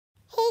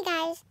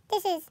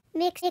This is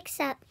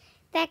Mix-Up,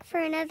 back for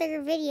another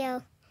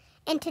video,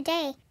 and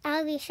today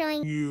I'll be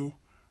showing you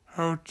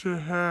how to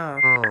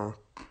hack.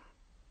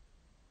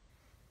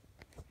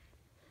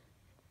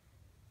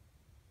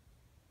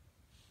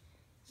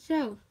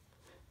 So,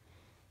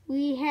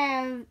 we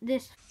have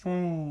this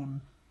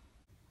phone.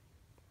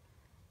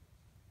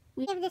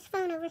 We have this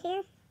phone over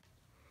here.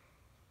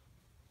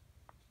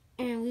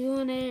 And we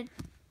want to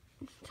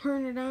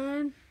turn it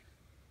on,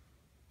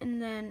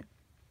 and then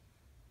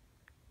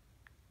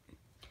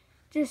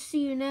just so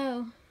you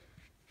know,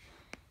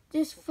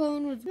 this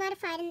phone was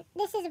modified, and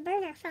this is a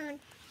burner phone.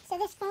 So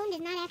this phone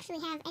does not actually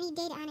have any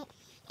data on it,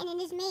 and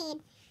it is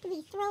made to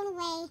be thrown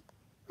away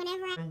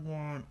whenever I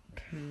want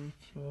to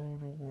throw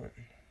it away.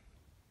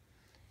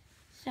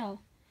 So,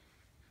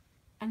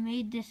 I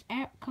made this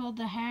app called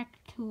the Hack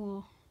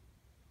Tool.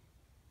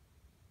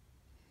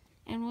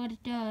 And what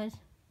it does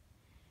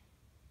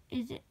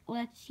is it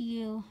lets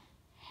you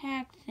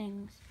hack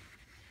things.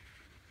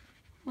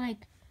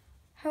 Like,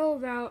 how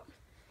about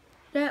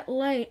that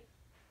light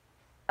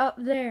up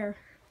there?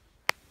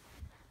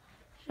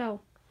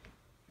 So,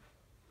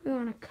 we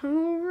want to come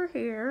over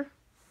here.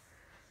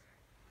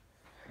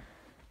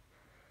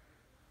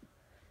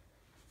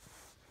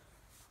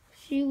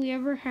 See, we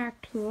have our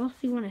hack tool. So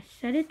you want to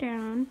set it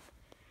down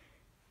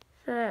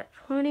so that it's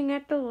pointing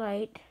at the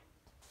light.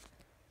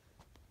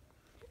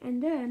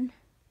 And then,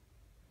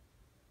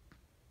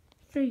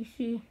 so you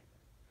see,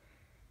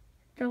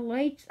 the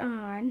light's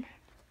on,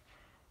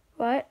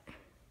 but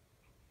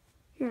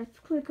here, let's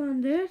click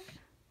on this,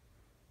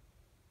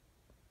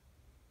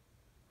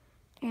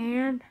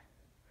 and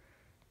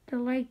the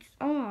light's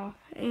off.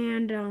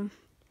 And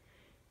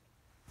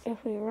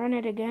if we run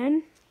it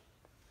again,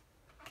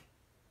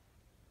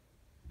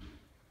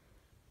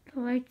 the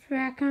light's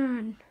back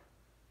on.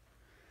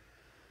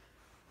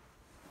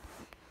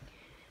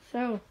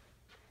 So,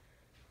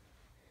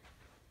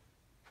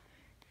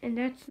 and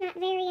that's not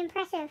very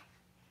impressive.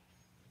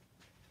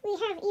 We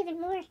have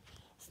even more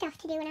stuff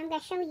to do, and I'm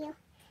going to show you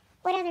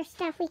what other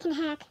stuff we can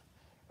hack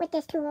with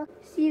this tool.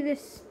 See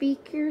this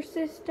speaker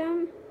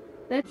system?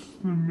 That's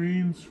the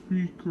main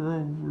speaker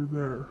over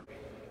there.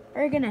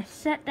 We're going to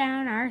set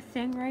down our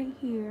thing right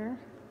here,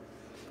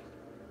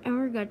 and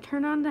we're going to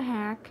turn on the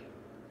hack,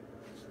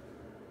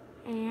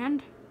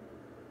 and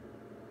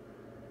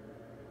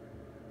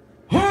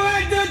who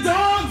let the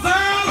dogs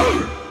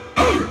out?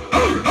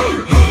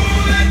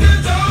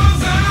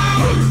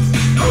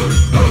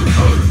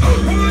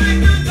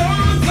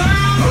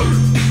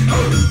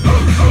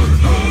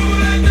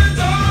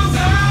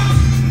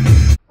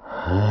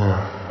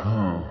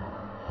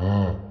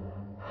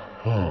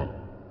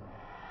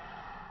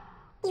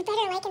 You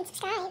better like and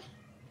subscribe.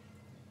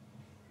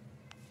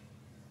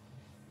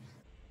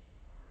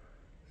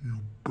 You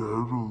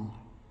better.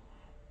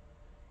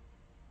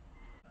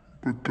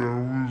 But that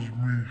was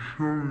me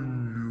showing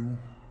you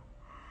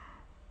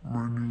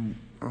my new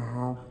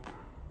app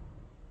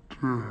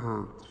to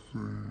hack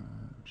things.